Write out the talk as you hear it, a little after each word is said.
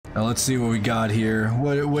Now let's see what we got here.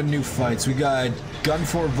 What new fights? We got Gun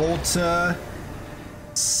 4 Volta,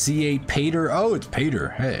 C8 Pater. Oh, it's Pater.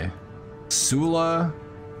 Hey. Sula,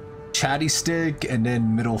 Chatty Stick, and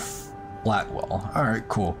then Middle Flatwell. Alright,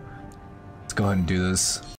 cool. Let's go ahead and do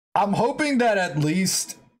this. I'm hoping that at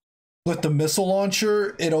least with the missile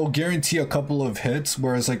launcher, it'll guarantee a couple of hits,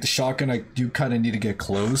 whereas like the shotgun, I do kind of need to get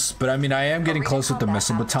close. But I mean, I am getting close with the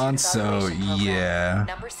missile baton, so yeah.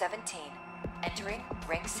 Number 17, entering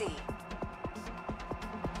Ring C.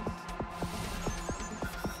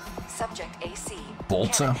 Subject AC.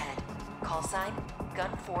 Volta. Head. Call sign,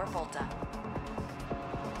 Gun 4 Volta.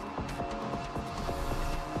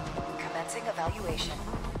 Commencing evaluation.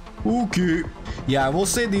 Okay. Yeah, I will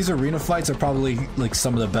say these arena fights are probably like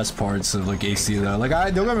some of the best parts of like AC though. Like,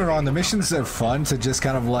 don't get me wrong, the missions are fun to just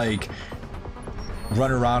kind of like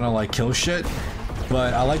run around and like kill shit,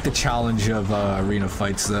 but I like the challenge of arena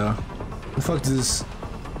fights though. Where the fuck does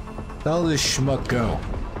this schmuck go?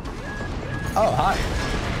 Oh, hi.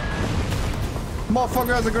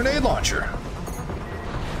 Motherfucker has a grenade launcher.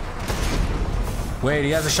 Wait,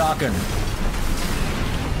 he has a shotgun.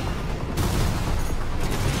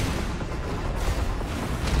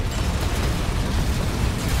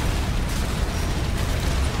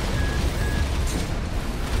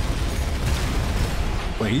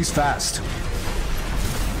 Wait, he's fast.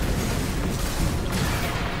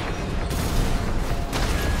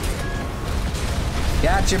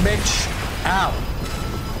 Gotcha, bitch. Ow.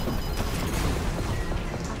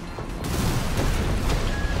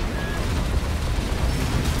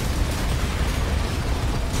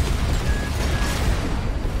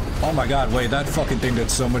 Oh my god, wait, that fucking thing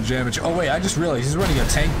did so much damage. Oh wait, I just realized he's running a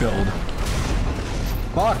tank build.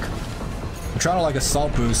 Fuck. I'm trying to like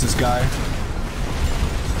assault boost this guy.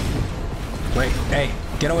 Wait, hey,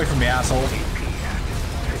 get away from me, asshole.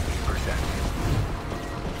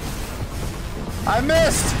 I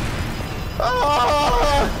missed!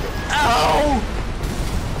 Oh! Ow!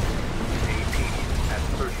 AP at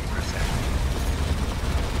 30%.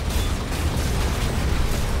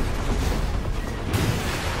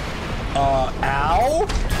 Ow?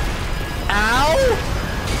 Ow?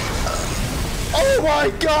 Oh my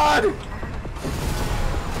god!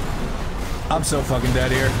 I'm so fucking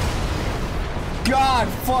dead here. God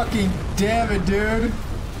fucking damn it, dude.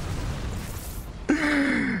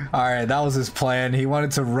 Alright, that was his plan. He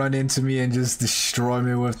wanted to run into me and just destroy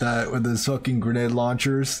me with his fucking grenade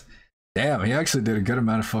launchers. Damn, he actually did a good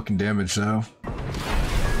amount of fucking damage though.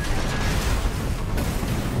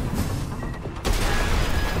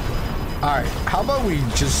 Alright, how about we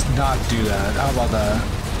just not do that? How about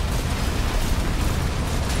that?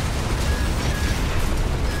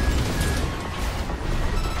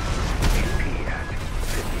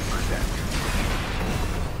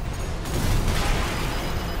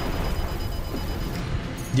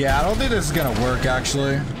 Yeah, I don't think this is gonna work,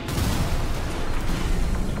 actually.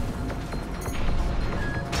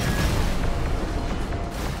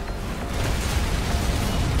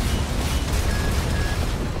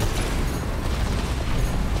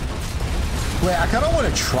 Wait, I kinda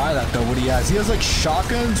wanna try that though, what he has. He has like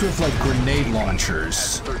shotguns with like grenade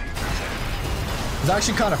launchers. It's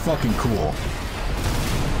actually kinda fucking cool.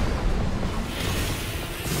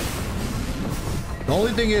 The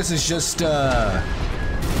only thing is just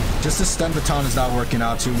the stun baton is not working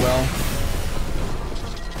out too well.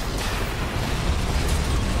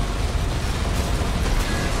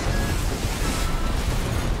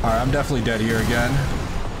 Alright, I'm definitely dead here again.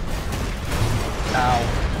 Ow.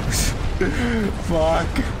 Fuck.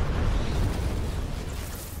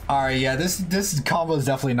 Alright, yeah, this combo is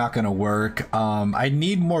definitely not gonna work. I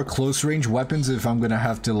need more close range weapons if I'm gonna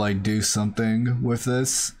have to like do something with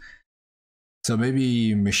this. So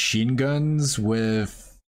maybe machine guns with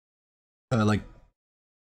like,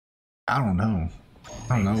 I don't know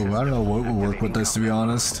what would work with this, to be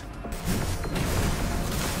honest.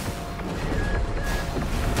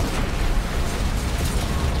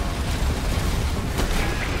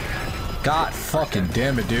 God fucking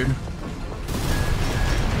damn it, dude.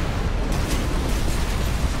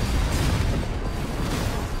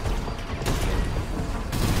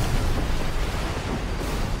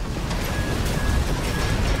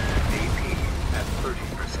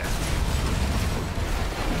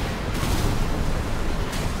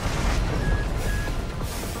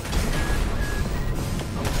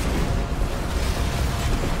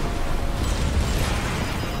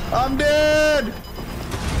 I'm dead!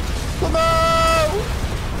 Come on!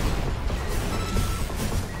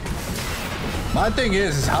 My thing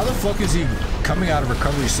is how the fuck is he coming out of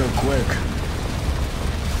recovery so quick?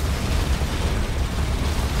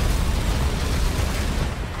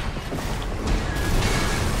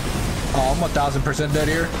 I'm 1000% dead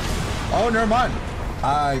here. Oh, never mind.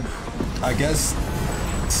 I guess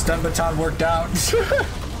stun baton worked out. Destroyed.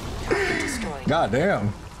 God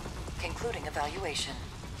damn. Concluding evaluation.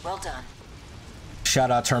 Well done. Shout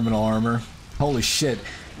out terminal armor. Holy shit.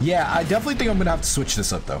 Yeah, I definitely think I'm gonna have to switch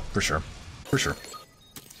this up though, for sure. For sure.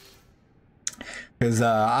 Because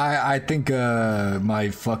I think my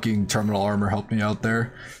fucking terminal armor helped me out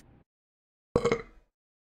there.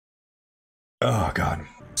 Oh god.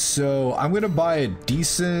 So I'm gonna buy a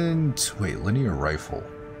decent linear rifle.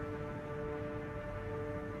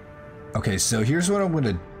 Okay, so here's what I'm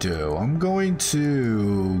gonna do. I'm going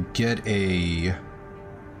to get a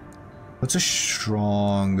what's a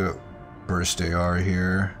strong burst AR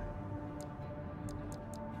here?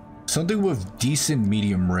 Something with decent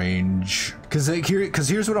medium range. Cause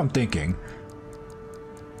here's what I'm thinking.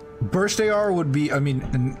 Burst AR would be, I mean,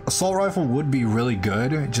 an assault rifle would be really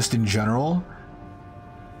good, just in general.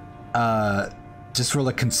 Just for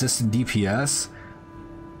like consistent DPS.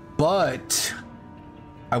 But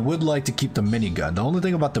I would like to keep the minigun. The only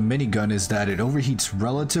thing about the minigun is that it overheats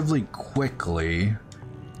relatively quickly.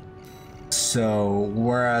 So,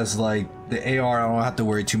 whereas like the AR, I don't have to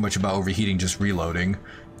worry too much about overheating, just reloading.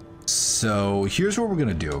 So, here's what we're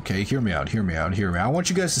gonna do, okay? Hear me out, hear me out, hear me out. I want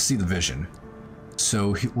you guys to see the vision.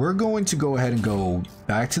 So, we're going to go ahead and go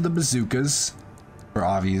back to the bazookas for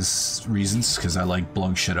obvious reasons, because I like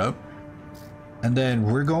blowing shit up. And then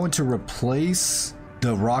we're going to replace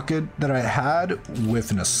the rocket that I had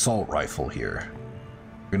with an assault rifle here.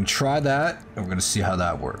 We're gonna try that, and we're gonna see how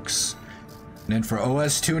that works. And then for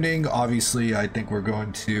OS tuning, obviously, I think we're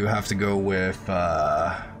going to have to go with,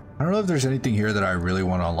 I don't know if there's anything here that I really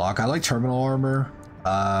want to unlock. I like terminal armor.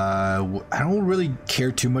 I don't really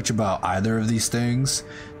care too much about either of these things,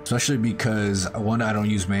 especially because, one, I don't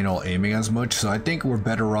use manual aiming as much, so I think we're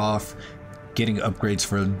better off getting upgrades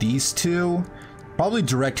for these two. Probably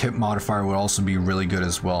direct hit modifier would also be really good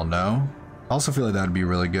as well, no? I also feel like that would be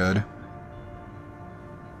really good.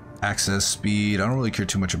 Access speed, I don't really care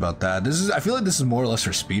too much about that. I feel like this is more or less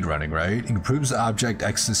for speed running, right? Improves the object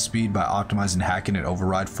access speed by optimizing hacking and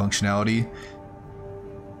override functionality.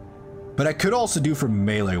 But I could also do for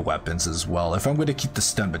melee weapons as well, if I'm going to keep the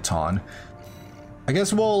stun baton. I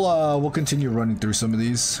guess we'll continue running through some of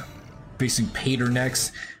these. Facing Pater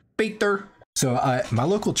next. Pater! So my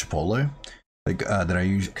local Chipotle, like that I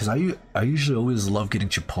use, because I usually always love getting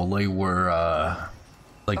Chipotle where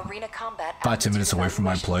like 5-10 minutes away from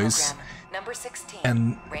my place. Number 16,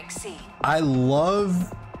 and rank C. I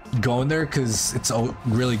love going there because it's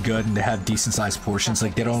really good and they have decent sized portions.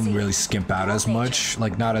 Like they don't really skimp out as much,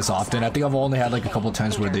 like not as often. I think I've only had like a couple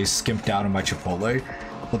times where they skimped out on my Chipotle.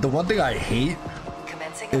 But the one thing I hate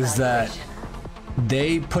is that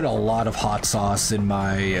they put a lot of hot sauce in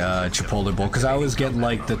my Chipotle bowl, because I always get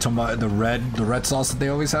like the red sauce that they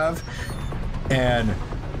always have, and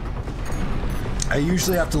I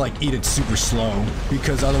usually have to like eat it super slow,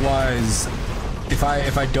 because otherwise if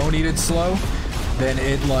I don't eat it slow, then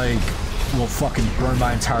it like will fucking burn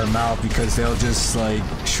my entire mouth, because they'll just like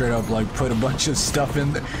straight up like put a bunch of stuff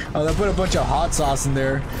in there. Oh, they'll put a bunch of hot sauce in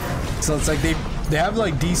there, so it's like they have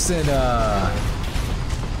like decent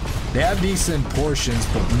they have decent portions,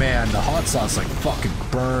 but man, the hot sauce like fucking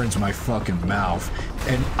burns my fucking mouth.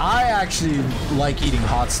 And I actually like eating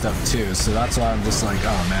hot stuff too, so that's why I'm just like,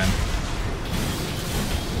 oh man.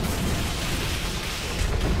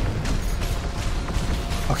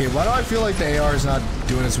 Okay, why do I feel like the AR is not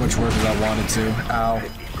doing as much work as I wanted to? Ow.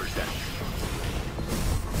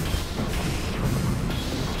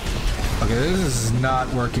 50%. Okay, this is not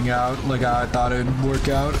working out like I thought it would work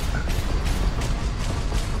out.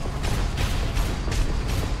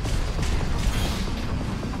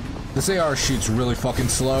 This AR shoots really fucking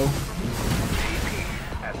slow.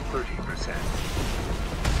 AP at 30%.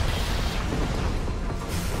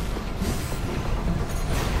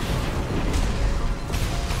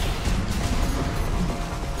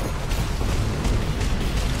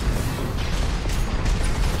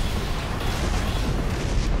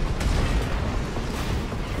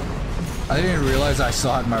 I didn't realize I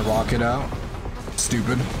still had my rocket out.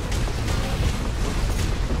 Stupid.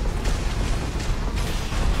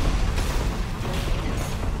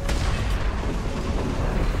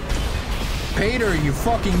 Pater, you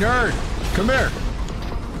fucking nerd! Come here!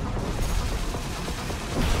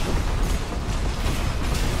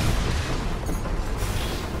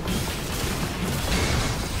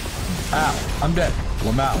 Ow, I'm dead.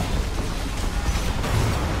 Lamau.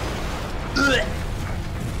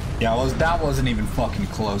 Yeah, that wasn't even fucking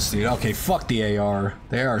close, dude. Okay, fuck the AR.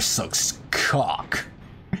 The AR sucks cock.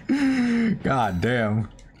 God damn.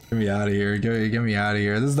 Get me out of here. Get me out of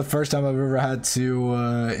here. This is the first time I've ever had to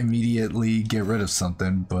immediately get rid of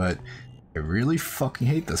something, but I really fucking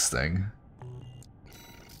hate this thing.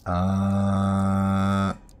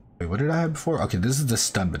 Wait, what did I have before? Okay, this is the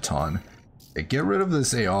stun baton. Hey, get rid of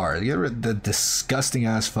this AR. Get rid of the disgusting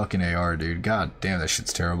ass fucking AR, dude. God damn, that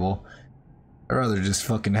shit's terrible. I'd rather just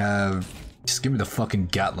fucking have... Just give me the fucking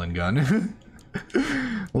Gatling gun.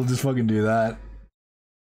 We'll just fucking do that.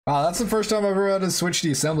 Wow, that's the first time I've ever had to switch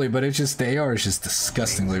the assembly, but it's just... The AR is just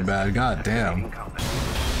disgustingly bad. God damn.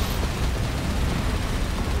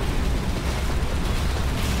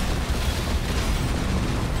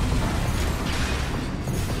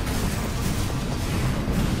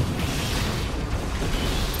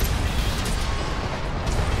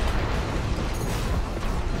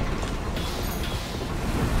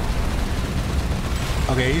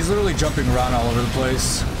 Okay, he's literally jumping around all over the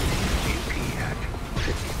place.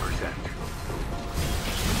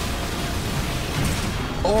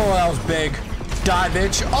 Oh, that was big. Die,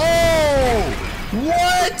 bitch. Oh!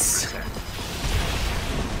 What?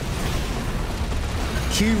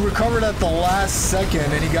 He recovered at the last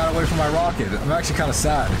second and he got away from my rocket. I'm actually kind of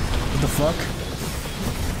sad. What the fuck?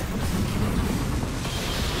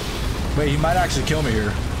 Wait, he might actually kill me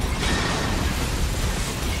here.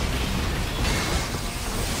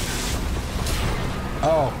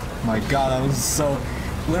 Oh my god, that was so...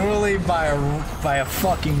 Literally by a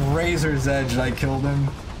fucking razor's edge I killed him.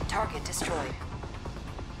 Target destroyed.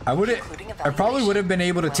 I probably would have been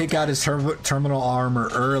able to take out his terminal armor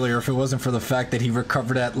earlier if it wasn't for the fact that he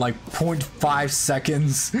recovered at like 0.5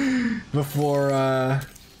 seconds before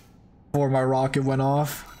my rocket went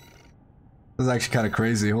off. It was actually kind of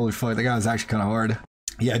crazy. Holy fuck, that guy was actually kind of hard.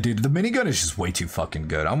 Yeah, dude, the minigun is just way too fucking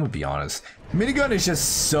good. I'm gonna be honest. The minigun is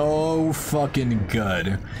just so fucking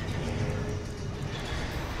good.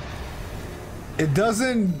 It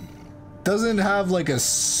doesn't have like a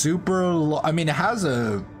super I mean, it has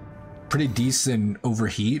a pretty decent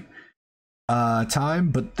overheat time,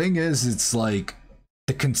 but thing is, it's like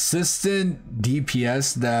the consistent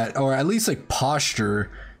DPS that, or at least like posture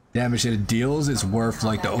damage that it deals is worth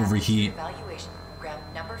like the overheat. Evaluation program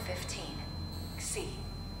number 15. C.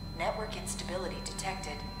 Network instability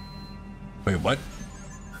detected. Wait, what?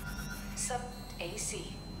 Sub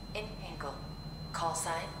AC in angle. Call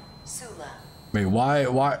sign Sula. Wait, why,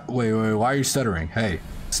 wait, why are you stuttering? Hey,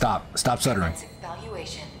 stop stuttering.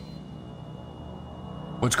 Evaluation.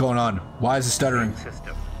 What's going on? Why is it stuttering?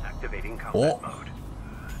 System activating combat mode.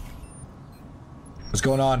 What's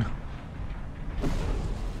going on?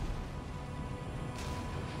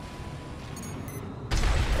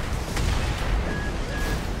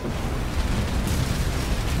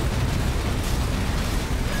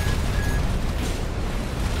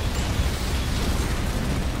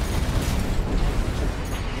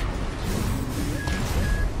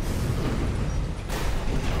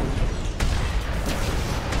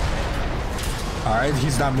 Alright,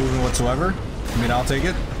 he's not moving whatsoever. I mean, I'll take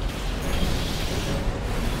it.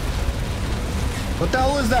 What the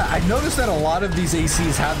hell is that? I noticed that a lot of these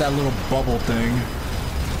ACs have that little bubble thing.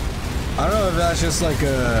 I don't know if that's just like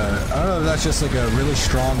a really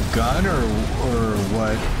strong gun or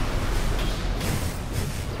what.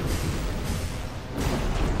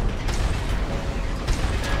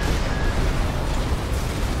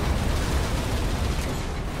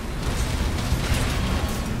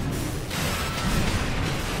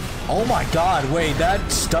 Oh my god, wait,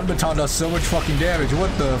 that stun baton does so much fucking damage. What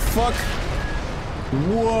the fuck?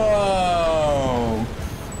 Whoa.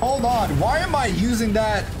 Hold on, why am I using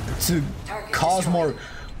that to cause more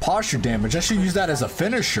posture damage? I should use that as a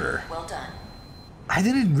finisher. Well done. I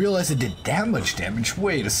didn't realize it did that much damage.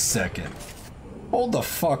 Wait a second. Hold the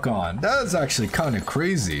fuck on. That is actually kind of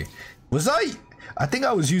crazy. I think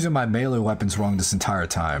I was using my melee weapons wrong this entire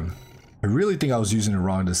time. I really think I was using it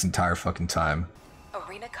wrong this entire fucking time.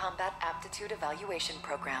 Arena Combat Aptitude Evaluation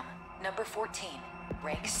Program, number 14,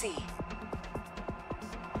 rank C.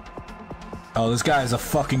 Oh, this guy is a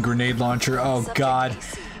fucking grenade launcher. Oh god.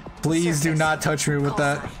 Please do not touch me with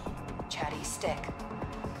that. Chatty stick.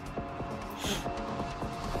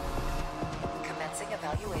 Commencing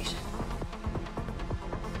evaluation.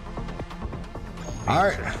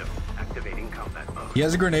 Alright. Activating combat mode. He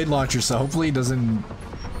has a grenade launcher, so hopefully he doesn't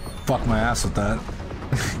fuck my ass with that.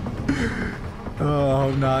 Oh, I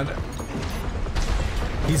hope not.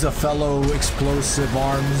 He's a fellow explosive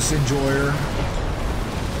arms enjoyer.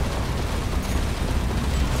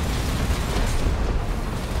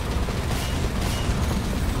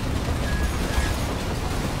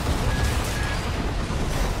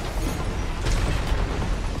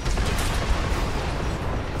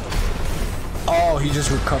 he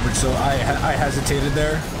just recovered, so I hesitated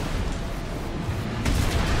there.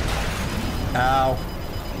 Ow.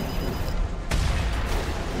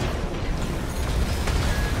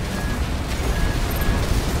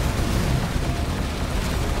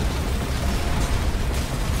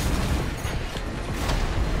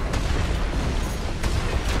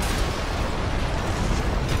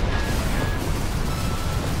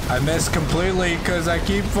 I missed completely because I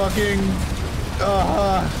keep fucking...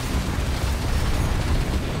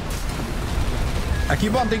 I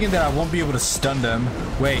keep on thinking that I won't be able to stun them.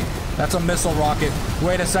 Wait, that's a missile rocket.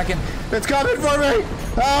 Wait a second. It's coming for me!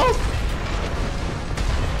 Help!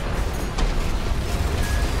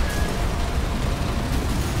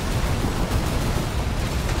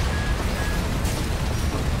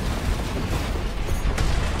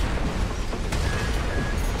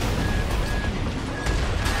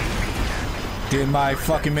 Dude, my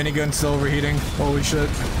fucking minigun's still overheating. Holy shit.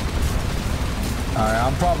 Alright,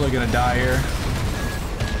 I'm probably gonna die here.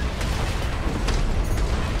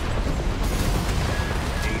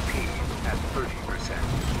 AP at 30%.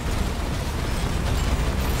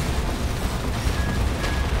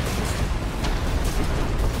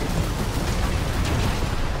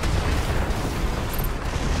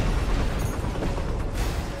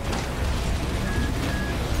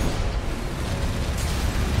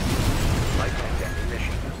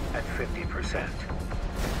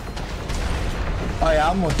 Oh yeah,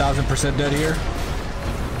 I'm 1000% dead here.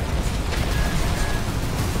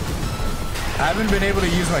 I haven't been able to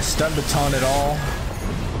use my stun baton at all.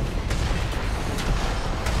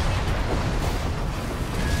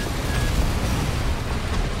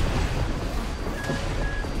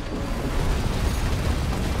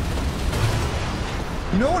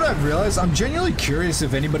 You know what I've realized? I'm genuinely curious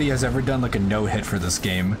if anybody has ever done like a no-hit for this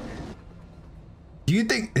game. Do you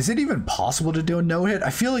think, is it even possible to do a no-hit?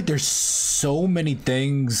 I feel like there's so many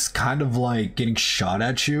things kind of like getting shot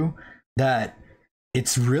at you that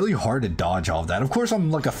it's really hard to dodge all of that. Of course, I'm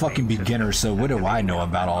like a fucking beginner, so what do I know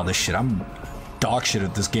about all this shit? I'm dog shit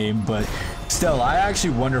at this game, but still, I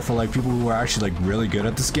actually wonder for like people who are actually like really good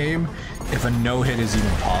at this game, if a no-hit is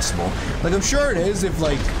even possible. Like, I'm sure it is if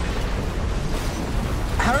like,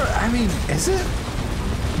 I mean, is it?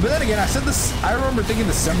 But then again, I said this, I remember thinking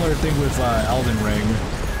the similar thing with Elden Ring.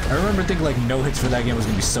 I remember thinking like no hits for that game was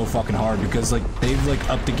gonna be so fucking hard because like they've like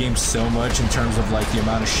upped the game so much in terms of like the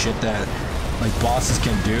amount of shit that like bosses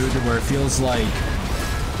can do, to where it feels like,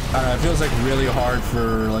 I don't know, it feels like really hard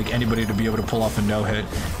for like anybody to be able to pull off a no hit.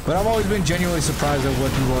 But I've always been genuinely surprised at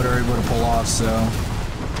what people are able to pull off, so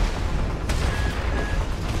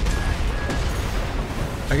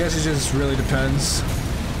I guess it just really depends.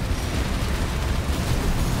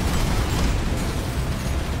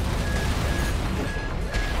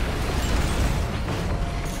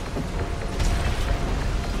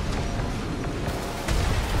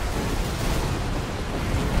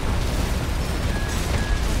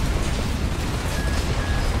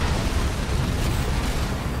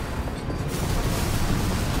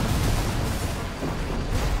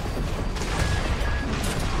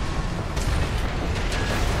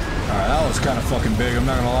 Kind of fucking big, I'm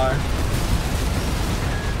not gonna lie.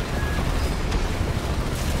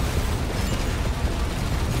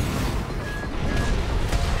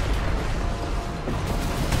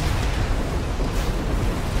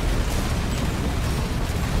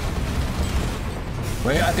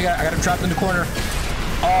 Wait, I think I got him trapped in the corner.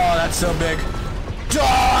 Oh, that's so big.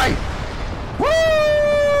 Die! Woo!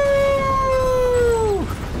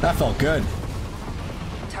 That felt good.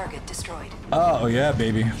 Target destroyed. Oh, yeah,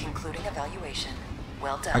 baby. Concluding evaluation.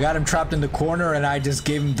 Well done. I got him trapped in the corner and I just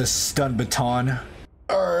gave him the stun baton.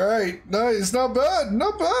 Alright, nice, not bad,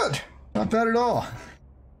 not bad. Not bad at all.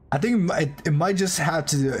 I think it might just have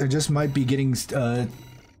to, it just might be getting,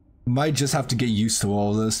 might just have to get used to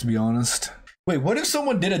all this, to be honest. Wait, what if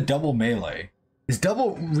someone did a double melee? Is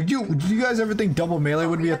double, would you guys ever think double melee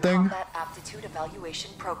would be a thing? Combat aptitude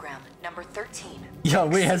evaluation program, number 13. Yeah,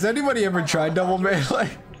 wait, has anybody ever tried double melee?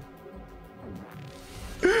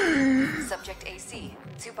 Subject AC,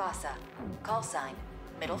 Tsubasa. Call sign,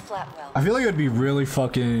 Middle Flatwell. I feel like it would be really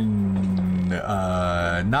fucking,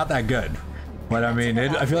 not that good. But I mean,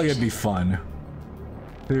 I feel like it'd be fun.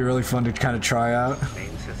 It'd be really fun to kind of try out.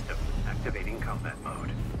 Main system activating combat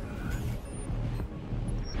mode.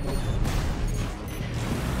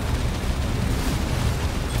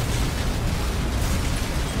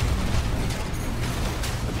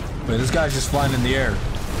 Wait, this guy's just flying in the air.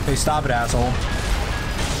 Hey, stop it, asshole.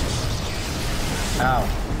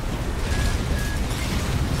 Ow.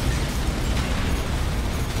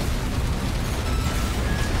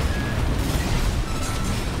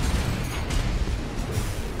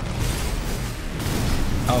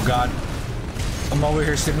 Oh god. I'm over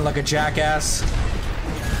here sitting like a jackass.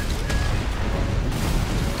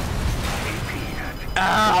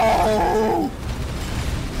 Ow!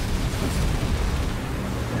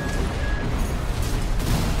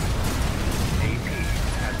 AP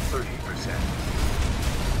at 30%.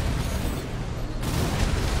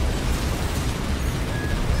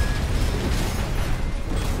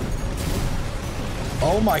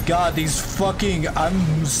 Oh my god, these fucking...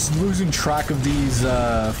 I'm losing track of these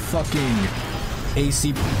fucking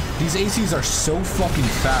AC... These ACs are so fucking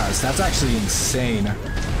fast. That's actually insane.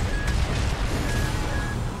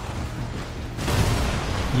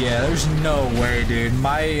 Yeah, there's no way, dude.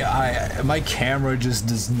 My camera just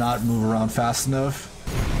does not move around fast enough.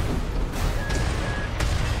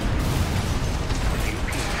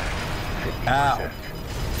 Ow.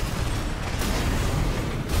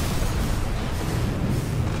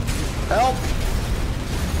 Help!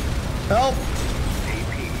 Help!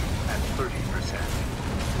 AP at 30%.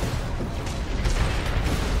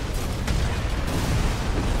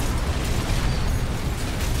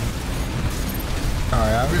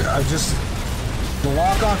 Alright, I just... The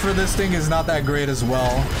lock-on for this thing is not that great as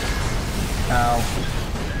well. Ow.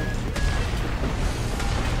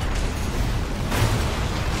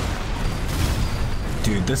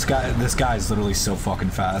 Dude, this guy is literally so fucking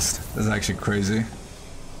fast. That's actually crazy.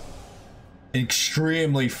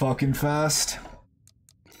 Extremely fucking fast.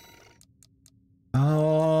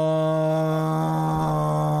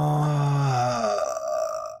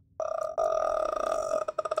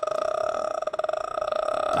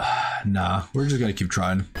 Nah, we're just gonna keep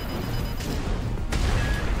trying.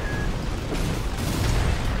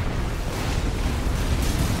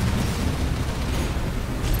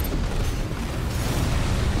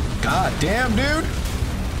 God damn, dude!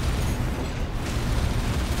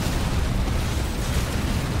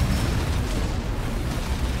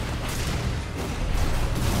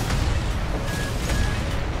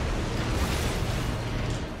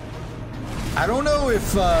 I don't know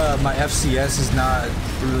if my FCS is not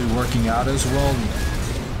really working out as well,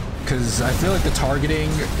 because I feel like the targeting,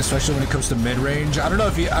 especially when it comes to mid-range, I don't know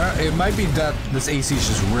if it might be that this AC is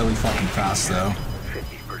just really fucking fast though.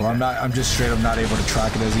 Or I'm just straight up not able to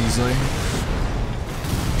track it as easily.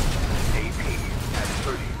 AP at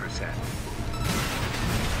 30%.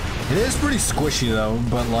 It is pretty squishy though,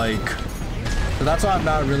 but like, that's why I'm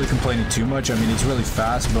not really complaining too much. I mean, it's really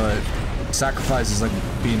fast, but sacrifices like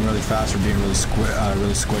being really fast or being really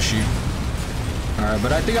squishy. Alright,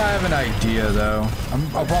 but I think I have an idea though. I'm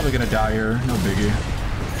probably gonna die here, no biggie.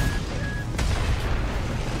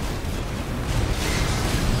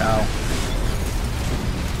 Ow.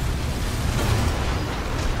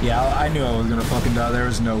 Yeah, I knew I was gonna fucking die. There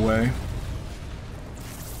was no way.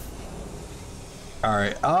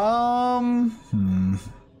 Alright,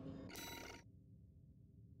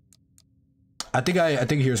 I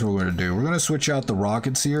think here's what we're gonna do. We're gonna switch out the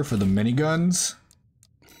rockets here for the miniguns.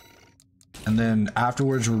 And then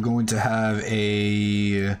afterwards we're going to have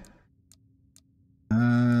a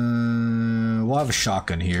we'll have a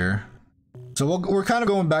shotgun here. So we're kind of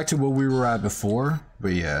going back to what we were at before,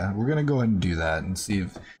 but yeah, we're gonna go ahead and do that and see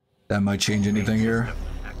if that might change anything here.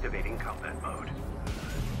 Activating combat mode.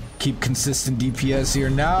 Keep consistent DPS here.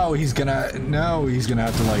 Now he's gonna have to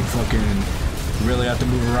like fucking really have to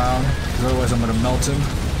move around, because otherwise I'm gonna melt him.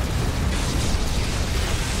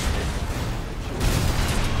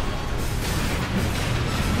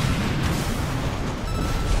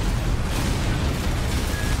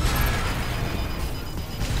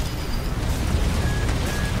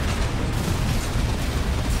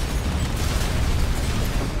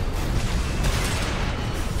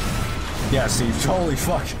 Yeah, see, holy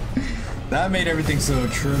fuck. That made everything so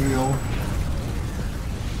trivial.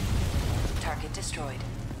 Target destroyed.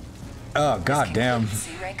 Oh, god damn.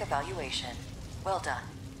 C rank evaluation. Well done.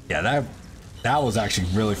 Yeah, that was actually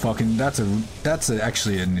really fucking, that's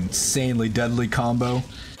actually an insanely deadly combo.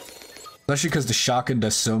 Especially because the shotgun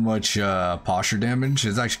does so much posture damage.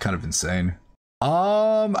 It's actually kind of insane.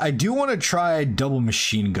 I do want to try double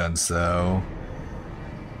machine guns though.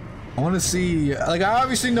 I want to see, like, I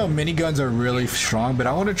obviously know miniguns are really strong, but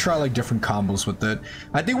I want to try like different combos with it.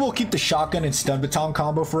 I think we'll keep the shotgun and stun baton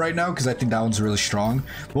combo for right now because I think that one's really strong.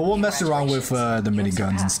 But we'll mess around with the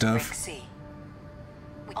miniguns and stuff.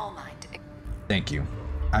 Thank you.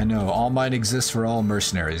 I know, all mine exists for all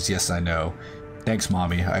mercenaries. Yes, I know. Thanks,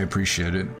 mommy. I appreciate it.